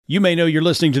You may know you're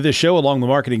listening to this show along the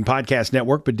Marketing Podcast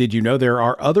Network, but did you know there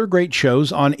are other great shows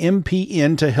on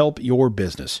MPN to help your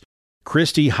business?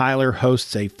 Christy Heiler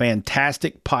hosts a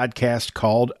fantastic podcast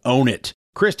called Own It.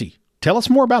 Christy, tell us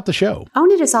more about the show.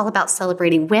 Own It is all about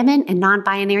celebrating women and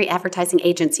non-binary advertising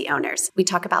agency owners. We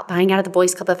talk about buying out of the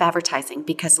Boys Club of Advertising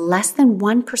because less than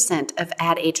 1% of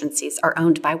ad agencies are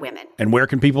owned by women. And where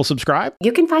can people subscribe?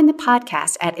 You can find the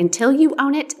podcast at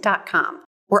untilyouownit.com.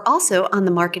 We're also on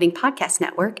the Marketing Podcast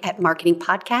Network at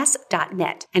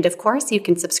marketingpodcast.net. And of course, you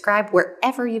can subscribe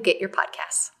wherever you get your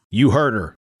podcasts. You heard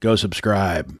her. Go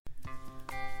subscribe.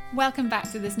 Welcome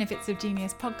back to the Snippets of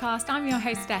Genius podcast. I'm your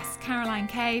hostess, Caroline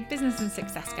Kay, business and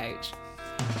success coach.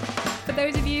 For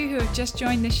those of you who have just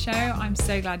joined this show, I'm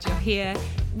so glad you're here.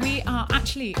 We are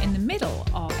actually in the middle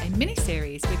of a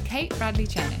mini-series with Kate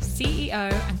Bradley-Chernis,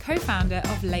 CEO and co-founder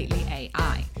of Lately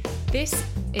AI. This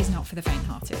is not for the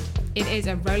faint-hearted. It is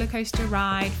a roller coaster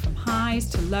ride from highs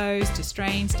to lows to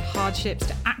strains to hardships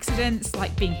to accidents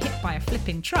like being hit by a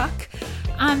flipping truck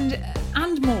and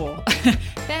more.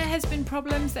 There has been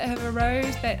problems that have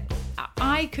arose that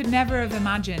I could never have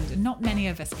imagined, and not many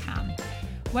of us can.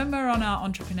 When we're on our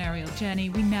entrepreneurial journey,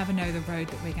 we never know the road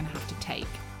that we're going to have to take.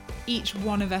 Each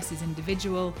one of us is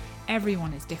individual,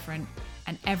 everyone is different,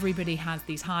 and everybody has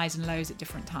these highs and lows at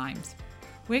different times.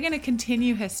 We're going to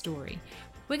continue her story.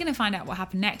 We're going to find out what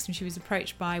happened next when she was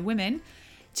approached by women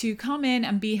to come in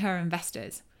and be her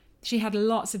investors. She had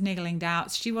lots of niggling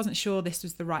doubts. She wasn't sure this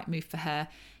was the right move for her,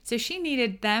 so she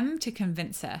needed them to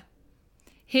convince her.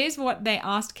 Here's what they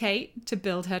asked Kate to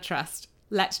build her trust.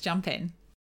 Let's jump in.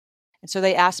 And so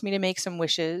they asked me to make some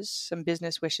wishes, some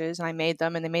business wishes, and I made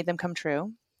them, and they made them come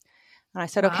true. And I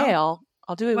said, Wow. Okay,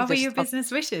 I'll do it. What were your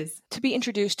business wishes? To be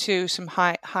introduced to some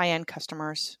high-end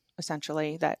customers,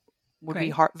 essentially, that would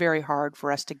Great. be very hard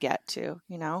for us to get to,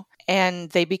 you know? And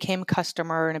they became a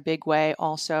customer in a big way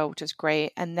also, which is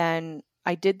great. And then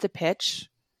I did the pitch,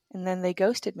 and then they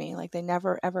ghosted me. Like, they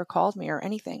never, ever called me or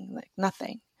anything, like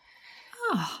nothing.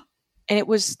 Oh, And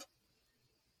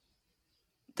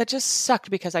that just sucked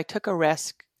because I took a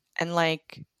risk, and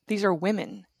like, these are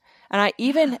women. And I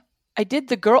did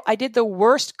the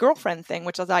worst girlfriend thing,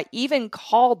 which was I even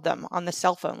called them on the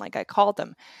cell phone. Like, I called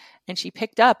them and she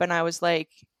picked up, and I was like,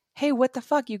 hey, what the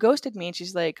fuck? You ghosted me. And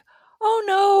she's like, oh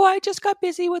no, I just got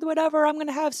busy with whatever. I'm going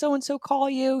to have so-and-so call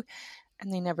you.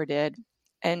 And they never did.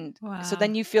 And so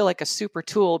then you feel like a super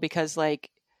tool because like,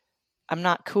 I'm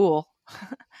not cool.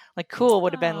 Like cool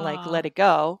would have been like, let it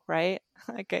go. Right.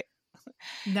 Okay.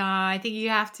 no, I think you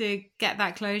have to get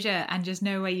that closure and just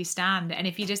know where you stand. And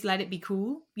if you just let it be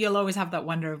cool, you'll always have that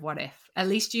wonder of what if. At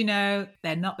least you know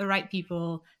they're not the right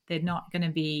people. They're not going to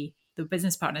be the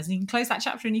business partners. And you can close that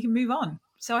chapter and you can move on.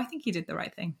 So I think you did the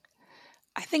right thing.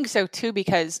 I think so too,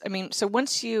 because I mean, so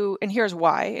once and here's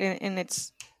why, and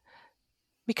it's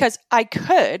because I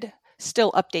could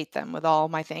still update them with all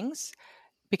my things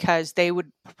because they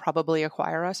would probably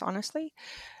acquire us, honestly.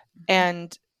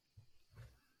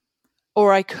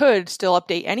 Or I could still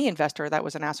update any investor that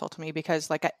was an asshole to me because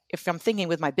like, if I'm thinking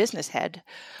with my business head,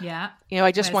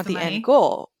 I just want the end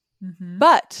goal. Mm-hmm.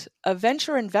 But a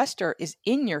venture investor is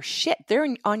in your shit. They're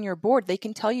on your board. They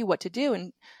can tell you what to do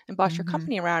and boss your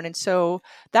company around. And so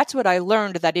that's what I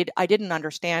learned that I didn't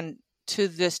understand to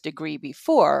this degree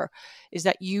before, is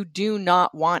that you do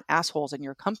not want assholes in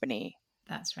your company.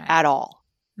 That's right. At all,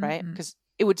 right? Because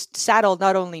it would saddle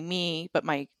not only me, but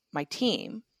my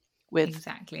team with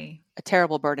a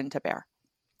terrible burden to bear.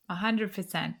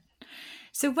 100%.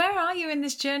 So where are you in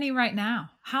this journey right now?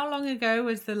 How long ago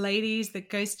was the ladies that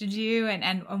ghosted you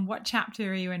and what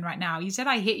chapter are you in right now? You said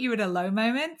I hit you at a low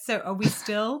moment. So are we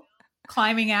still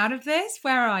climbing out of this?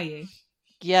 Where are you?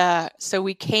 Yeah. So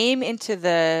we came into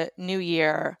the new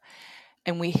year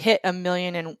and we hit $1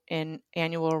 million in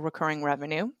annual recurring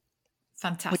revenue.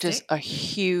 Fantastic. Which is a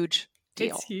huge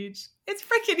deal. It's huge. It's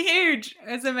freaking huge.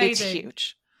 It's amazing. It's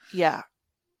huge. Yeah.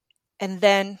 And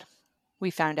then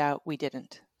we found out we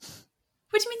didn't.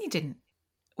 What do you mean you didn't?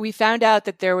 We found out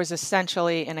that there was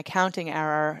essentially an accounting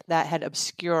error that had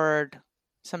obscured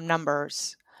some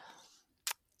numbers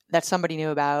that somebody knew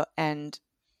about and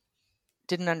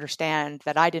didn't understand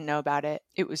that I didn't know about it.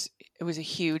 It was a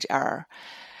huge error.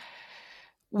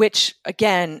 Which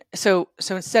again, so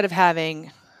instead of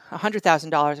having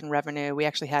 $100,000 in revenue, we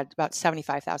actually had about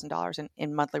 $75,000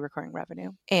 in monthly recurring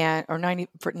revenue, or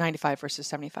 95 versus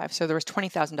 75. So there was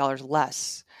 $20,000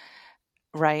 less,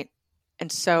 right?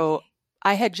 And so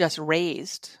I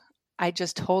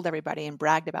just told everybody and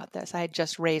bragged about this. I had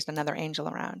just raised another angel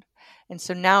around. And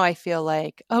so now I feel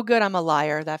like, oh, good, I'm a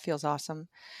liar. That feels awesome.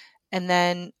 And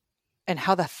then And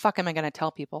how the fuck am I going to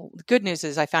tell people? The good news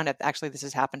is I found out actually this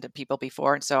has happened to people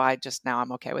before. And so now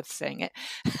I'm okay with saying it.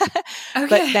 Okay.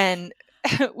 But then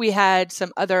we had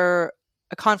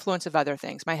a confluence of other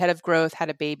things. My head of growth had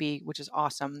a baby, which is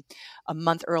awesome, a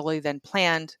month early than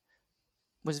planned,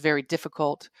 was very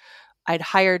difficult. I'd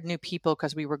hired new people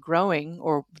because we were growing,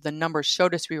 or the numbers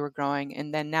showed us we were growing.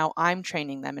 And then now I'm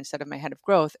training them instead of my head of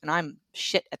growth. And I'm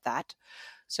shit at that.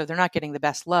 So they're not getting the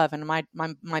best love. And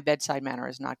my bedside manner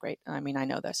is not great. I mean, I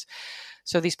know this.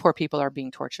 So these poor people are being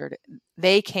tortured.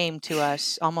 They came to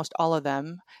us, almost all of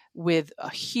them, with a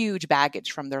huge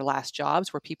baggage from their last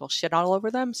jobs where people shit all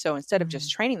over them. So instead of just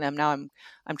training them, now I'm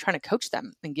trying to coach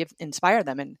them and inspire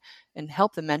them and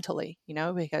help them mentally,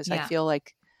 because I feel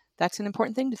like that's an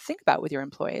important thing to think about with your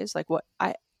employees. Like what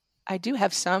I do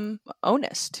have some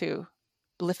onus to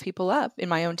lift people up in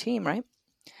my own team, right?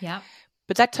 Yeah.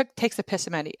 But that takes the piss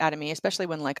out of me, especially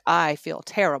when like I feel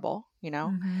terrible,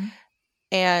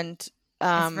 And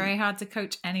it's very hard to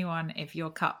coach anyone if your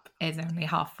cup is only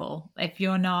half full. If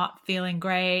you're not feeling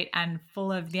great and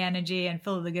full of the energy and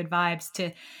full of the good vibes,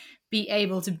 to be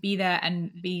able to be there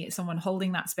and be someone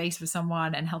holding that space for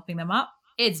someone and helping them up,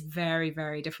 it's very,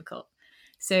 very difficult.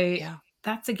 So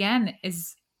that's, again,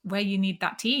 is where you need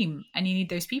that team and you need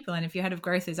those people. And if your head of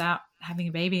growth is out having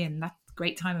a baby and that's a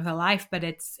great time of her life, but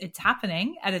it's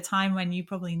happening at a time when you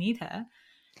probably need her,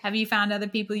 have you found other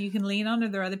people you can lean on? Are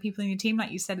there other people in your team,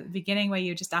 like you said at the beginning, where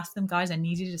you just ask them, guys, I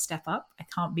need you to step up. I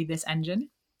can't be this engine.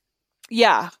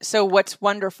 Yeah. So what's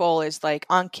wonderful is like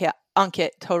Ankit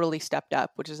totally stepped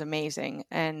up, which is amazing.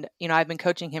 And, I've been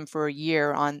coaching him for a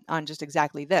year on just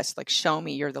exactly this, like, show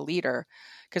me you're the leader.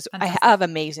 Because I have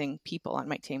amazing people on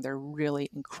my team. They're really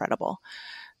incredible.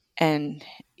 And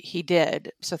he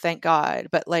did. So thank God.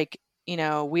 But like,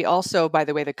 we also, by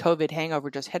the way, the COVID hangover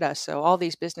just hit us. So all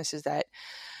these businesses that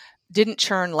didn't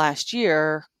churn last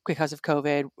year because of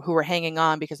COVID, who were hanging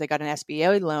on because they got an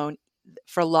SBA loan,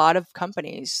 for a lot of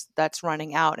companies that's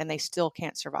running out and they still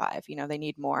can't survive. They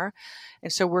need more.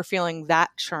 And so we're feeling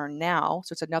that churn now.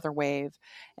 So it's another wave.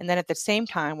 And then at the same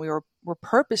time, we're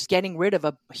purpose getting rid of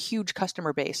a huge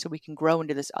customer base so we can grow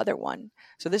into this other one.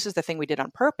 So this is the thing we did on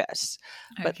purpose.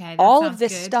 But all of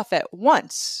this stuff at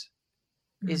once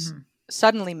is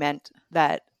suddenly meant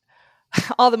that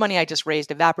all the money I just raised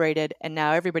evaporated. And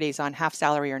now everybody's on half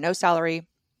salary or no salary,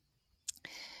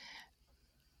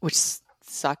 which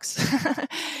sucks.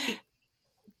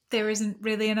 There isn't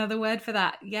really another word for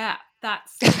that. Yeah,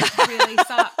 that's really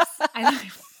sucks. I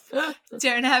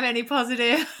don't have any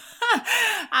positive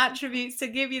attributes to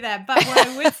give you there. But what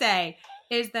I would say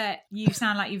is that you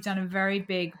sound like you've done a very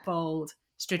big, bold,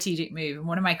 strategic move. And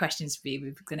one of my questions for you,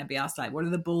 we're going to be asked, like, what are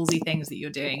the ballsy things that you're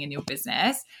doing in your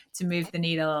business to move the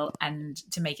needle and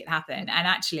to make it happen? And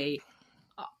actually,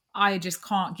 I just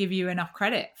can't give you enough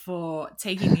credit for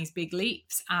taking these big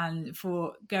leaps and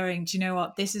for going, do you know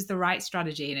what, this is the right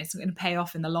strategy and it's going to pay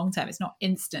off in the long term. It's not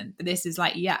instant, but this is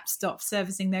like, stop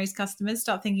servicing those customers,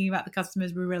 start thinking about the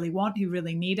customers we really want, who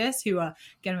really need us, who are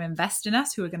going to invest in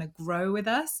us, who are going to grow with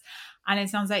us. And it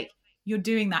sounds like you're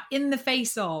doing that in the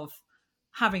face of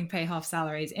having pay half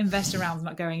salaries, investor rounds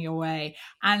not going your way.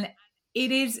 And it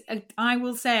is, I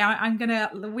will say,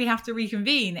 we have to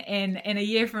reconvene in a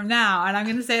year from now. And I'm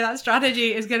going to say that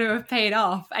strategy is going to have paid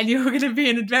off and you're going to be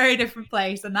in a very different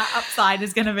place. And that upside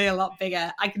is going to be a lot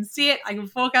bigger. I can see it. I can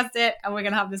forecast it. And we're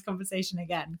going to have this conversation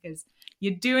again because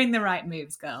you're doing the right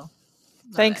moves, girl.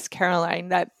 Thanks, Caroline.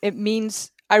 That it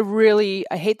means I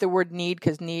hate the word need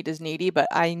because need is needy, but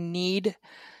I need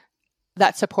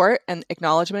that support and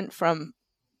acknowledgement from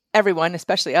everyone,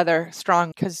 especially other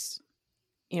strong, because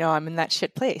I'm in that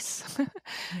shit place.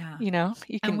 Yeah. You can feel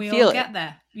it. And we all get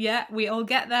there. Yeah, we all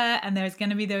get there. And there's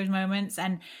going to be those moments.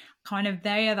 And kind of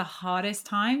they are the hardest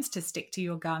times to stick to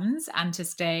your guns and to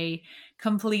stay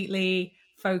completely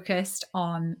focused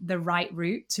on the right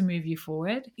route to move you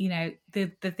forward.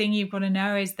 The thing you've got to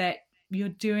know is that you're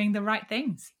doing the right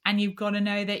things. And you've got to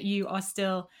know that you are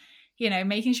still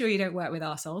making sure you don't work with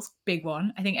arseholes, big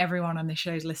one. I think everyone on this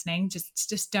show is listening.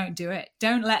 Just don't do it.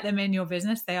 Don't let them in your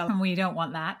business. We don't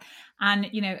want that. And,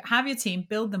 have your team,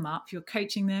 build them up. You're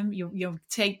coaching them. You're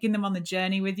taking them on the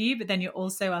journey with you, but then you're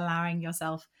also allowing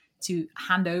yourself to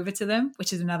hand over to them,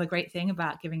 which is another great thing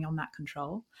about giving on that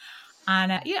control.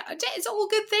 And, it's all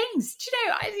good things.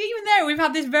 Even though we've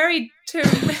had this very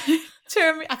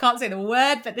I can't say the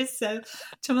word, but this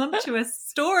tumultuous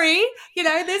story,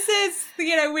 this is,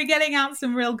 we're getting out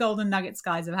some real golden nuggets,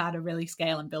 guys, of how to really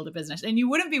scale and build a business. And you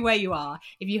wouldn't be where you are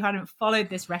if you hadn't followed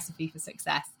this recipe for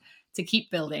success to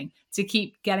keep building, to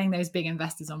keep getting those big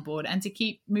investors on board, and to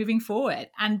keep moving forward.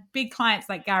 And big clients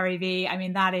like Gary Vee, I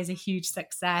mean, that is a huge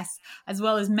success, as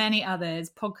well as many others,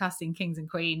 podcasting kings and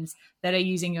queens that are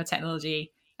using your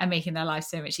technology and making their life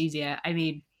so much easier. I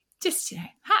mean, just,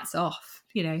 hats off,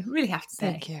 really have to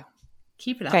say. Thank you.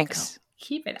 Keep it up. Thanks. Girl.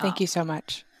 Keep it up. Thank you so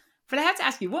much. But I have to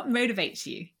ask you, what motivates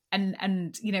you? And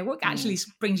what actually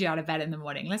brings you out of bed in the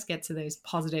morning? Let's get to those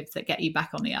positives that get you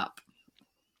back on the up.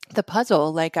 The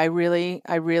puzzle, like I really,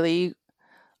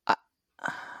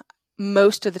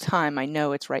 most of the time I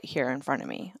know it's right here in front of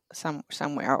me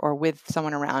somewhere or with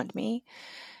someone around me.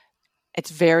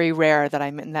 It's very rare that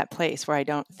I'm in that place where I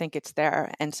don't think it's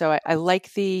there. And so I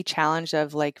like the challenge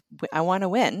of like, I want to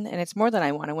win, and it's more than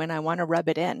I want to win. I want to rub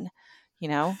it in,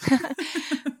 and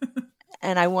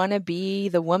I want to be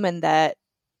the woman that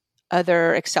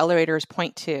other accelerators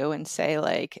point to and say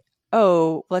like,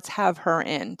 oh, let's have her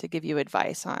in to give you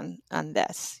advice on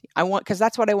this. Because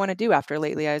that's what I want to do after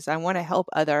Lately, is I want to help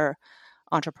other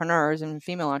entrepreneurs and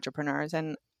female entrepreneurs.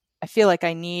 And I feel like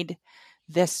I need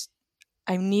this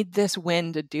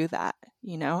win to do that.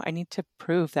 I need to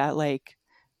prove that like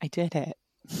I did it.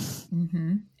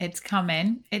 Mm-hmm. It's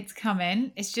coming.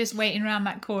 It's just waiting around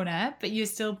that corner, but you're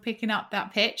still picking up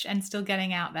that pitch and still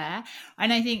getting out there.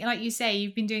 And I think, like you say,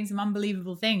 you've been doing some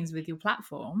unbelievable things with your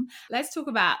platform. Let's talk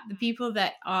about the people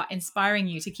that are inspiring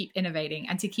you to keep innovating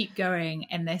and to keep going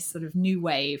in this sort of new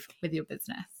wave with your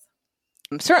business.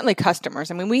 Certainly customers.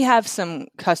 I mean, we have some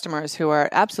customers who are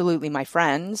absolutely my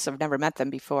friends. I've never met them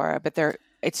before, but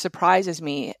it surprises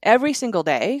me every single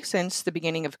day since the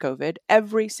beginning of COVID.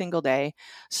 Every single day,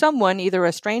 someone, either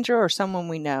a stranger or someone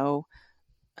we know,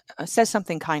 says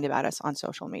something kind about us on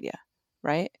social media,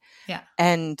 right? Yeah.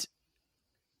 And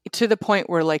to the point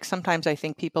where like sometimes I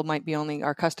think people might be only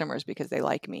our customers because they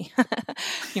like me.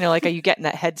 Like you get in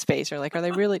that headspace or like, do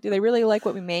they really like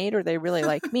what we made, or they really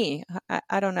like me?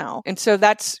 I don't know. And so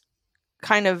that's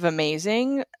kind of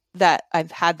amazing that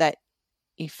I've had that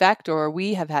effect, or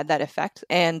we have had that effect.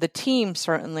 And the team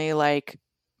certainly, like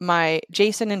my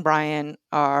Jason and Brian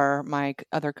are I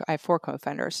have 4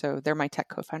 co-founders, so they're my tech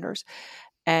co-founders,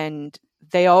 and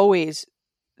they always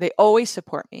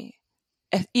support me.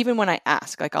 Even when I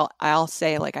ask, like I'll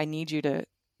say like, I need you to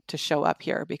show up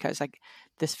here because like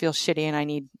this feels shitty and I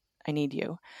need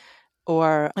you.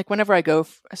 Or like whenever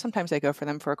sometimes I go for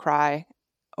them for a cry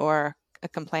or a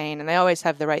complaint, and they always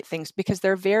have the right things because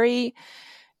they're very,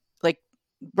 like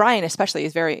Brian especially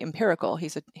is very empirical.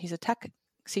 He's a tech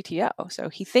CTO, so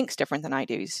he thinks different than I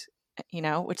do.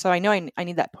 So I know I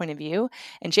need that point of view.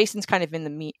 And Jason's kind of in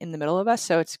the middle of us,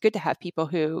 so it's good to have people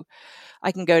who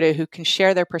I can go to who can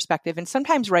share their perspective and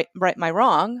sometimes right my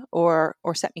wrong or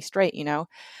set me straight.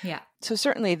 Yeah. So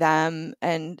certainly them,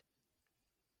 and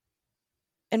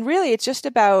really it's just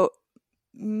about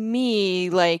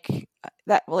me, like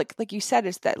that, like you said,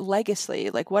 is that legacy.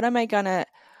 Like what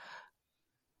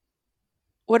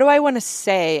do I want to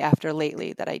say after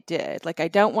Lately that I did? Like, I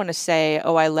don't want to say,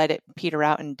 oh, I let it peter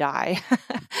out and die.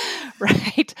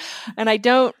 Right. And I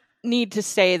don't need to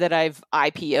say that I've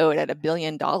IPO'd at $1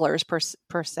 billion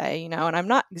per se, and I'm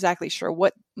not exactly sure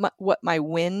what my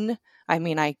win. I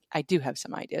mean, I do have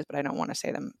some ideas, but I don't want to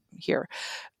say them here.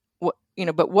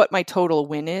 But what my total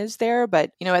win is there.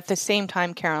 But, at the same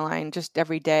time, Caroline, just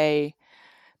every day,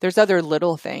 there's other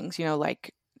little things,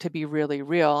 like, to be really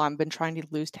real, I've been trying to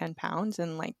lose 10 pounds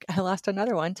and like I lost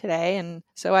another one today. And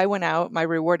so I went out. My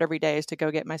reward every day is to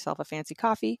go get myself a fancy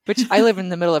coffee, which I live in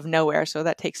the middle of nowhere. So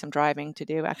that takes some driving to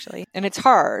do actually. And it's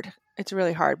hard. It's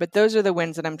really hard. But those are the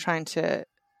wins that I'm trying to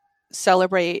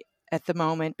celebrate at the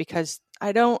moment because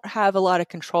I don't have a lot of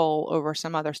control over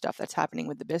some other stuff that's happening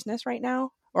with the business right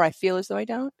now, or I feel as though I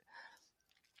don't.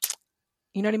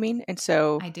 You know what I mean? And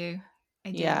so I do.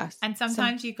 Yeah. And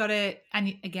sometimes you've got to,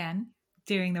 and again,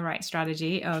 doing the right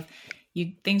strategy of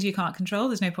things you can't control,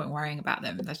 there's no point worrying about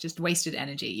them. That's just wasted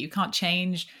energy. You can't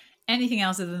change anything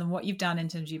else other than what you've done in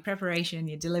terms of your preparation,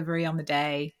 your delivery on the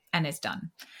day, and it's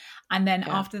done. And then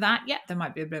after that, there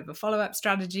might be a bit of a follow-up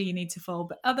strategy you need to follow.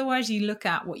 But otherwise, you look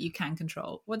at what you can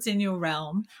control, what's in your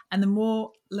realm. And the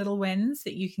more little wins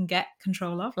that you can get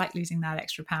control of, like losing that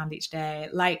extra pound each day,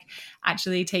 like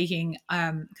actually taking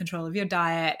control of your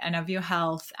diet and of your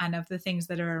health and of the things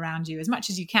that are around you as much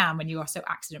as you can when you are so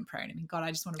accident prone. I mean, God,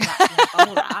 I just want to wrap you in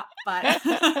bubble wrap. But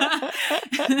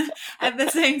at the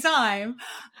same time,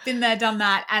 been there, done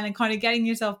that, and then kind of getting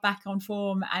yourself back on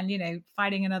form and,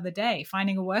 fighting another day,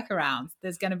 finding a workaround.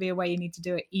 There's going to be a way you need to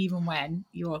do it even when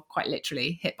you're quite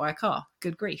literally hit by a car.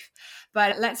 Good grief.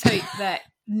 But let's hope that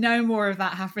no more of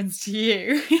that happens to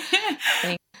you.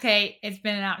 Kate, it's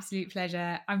been an absolute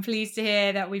pleasure. I'm pleased to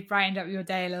hear that we've brightened up your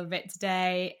day a little bit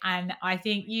today. And I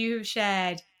think you have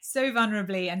shared so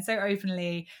vulnerably and so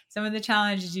openly some of the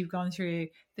challenges you've gone through.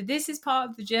 But this is part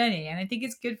of the journey. And I think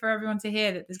it's good for everyone to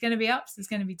hear that there's going to be ups, there's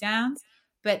going to be downs.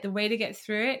 But the way to get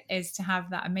through it is to have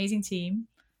that amazing team,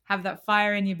 have that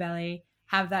fire in your belly,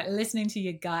 have that listening to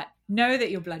your gut, know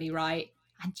that you're bloody right,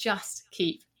 and just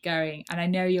keep going. And I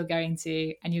know you're going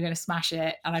to, and you're going to smash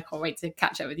it. And I can't wait to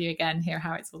catch up with you again, hear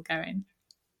how it's all going.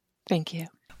 Thank you.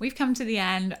 We've come to the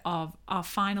end of our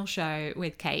final show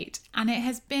with Kate, and it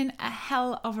has been a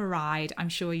hell of a ride. I'm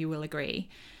sure you will agree.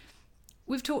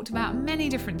 We've talked about many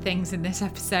different things in this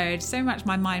episode, so much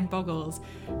my mind boggles.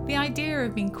 The idea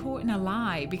of being caught in a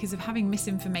lie because of having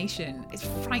misinformation is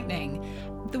frightening.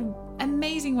 The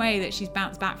amazing way that she's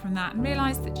bounced back from that and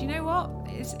realised that, you know what,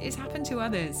 it's happened to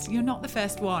others. You're not the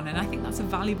first one, and I think that's a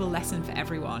valuable lesson for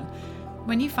everyone.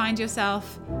 When you find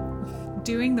yourself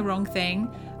doing the wrong thing,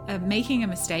 making a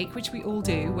mistake, which we all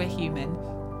do, we're human,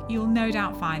 you'll no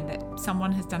doubt find that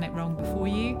someone has done it wrong before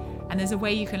you, and there's a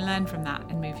way you can learn from that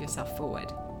and move yourself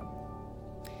forward.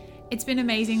 It's been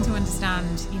amazing to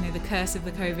understand, the curse of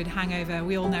the COVID hangover.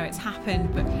 We all know it's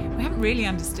happened, but we haven't really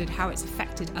understood how it's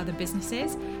affected other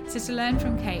businesses. So to learn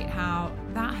from Kate how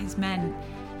that has meant,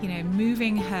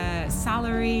 moving her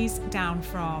salaries down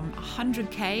from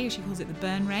 100K, as she calls it, the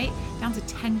burn rate, down to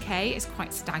 10K is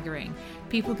quite staggering.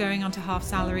 People going onto half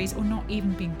salaries or not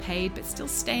even being paid, but still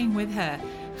staying with her,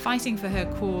 fighting for her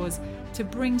cause to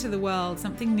bring to the world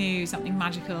something new, something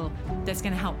magical that's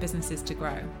going to help businesses to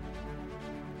grow.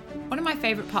 One of my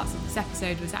favourite parts of this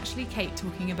episode was actually Kate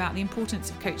talking about the importance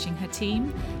of coaching her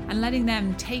team and letting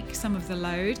them take some of the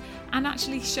load and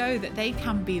actually show that they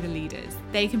can be the leaders.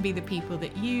 They can be the people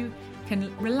that you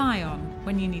can rely on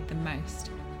when you need them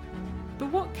most.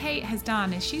 But what Kate has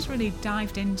done is she's really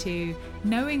dived into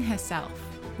knowing herself,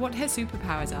 what her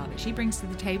superpowers are that she brings to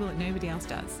the table that nobody else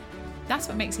does. That's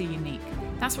what makes her unique.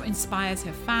 That's what inspires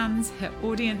her fans, her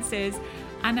audiences,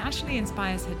 and actually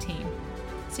inspires her team.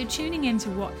 So tuning into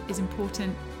what is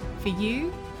important for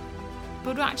you,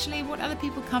 but actually what other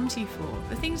people come to you for.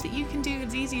 The things that you can do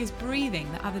as easy as breathing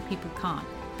that other people can't.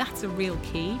 That's a real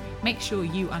key. Make sure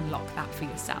you unlock that for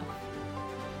yourself.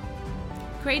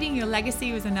 Creating your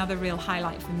legacy was another real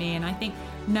highlight for me, and I think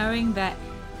knowing that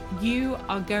you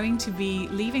are going to be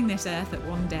leaving this earth at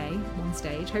one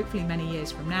stage, hopefully many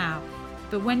years from now,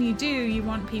 but when you do, you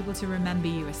want people to remember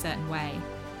you a certain way.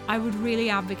 I would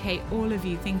really advocate all of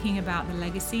you thinking about the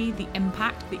legacy, the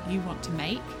impact that you want to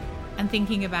make, and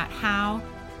thinking about how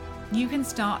you can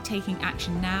start taking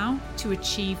action now to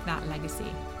achieve that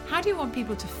legacy. How do you want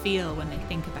people to feel when they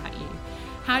think about you?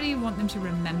 How do you want them to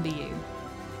remember you?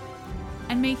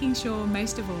 And making sure,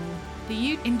 most of all, that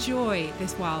you enjoy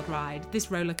this wild ride,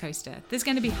 this roller coaster. There's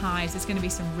going to be highs, there's going to be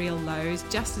some real lows,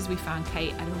 just as we found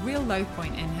Kate at a real low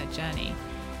point in her journey.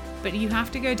 But you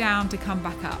have to go down to come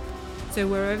back up. So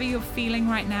wherever you're feeling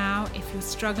right now, if you're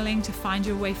struggling to find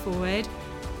your way forward,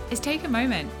 is take a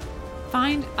moment.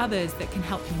 Find others that can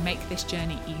help you make this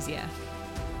journey easier.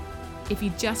 If you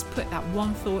just put that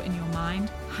one thought in your mind,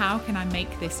 how can I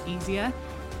make this easier?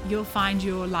 You'll find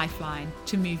your lifeline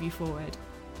to move you forward.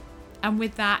 And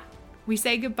with that, we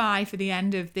say goodbye for the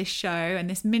end of this show and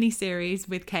this mini-series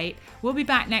with Kate. We'll be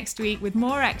back next week with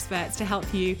more experts to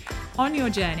help you on your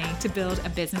journey to build a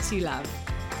business you love.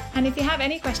 And if you have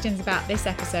any questions about this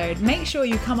episode, make sure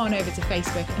you come on over to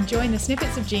Facebook and join the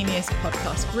Snippets of Genius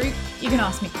podcast group. You can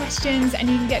ask me questions and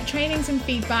you can get trainings and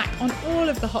feedback on all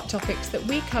of the hot topics that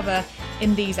we cover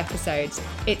in these episodes.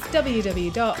 It's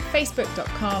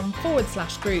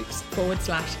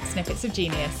www.facebook.com/groups/Snippets of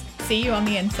Genius. See you on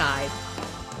the inside.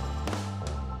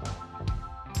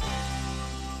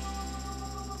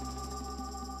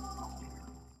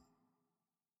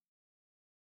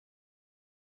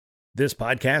 This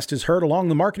podcast is heard along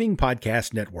the Marketing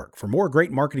Podcast Network. For more great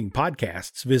marketing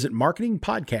podcasts, visit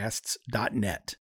marketingpodcasts.net.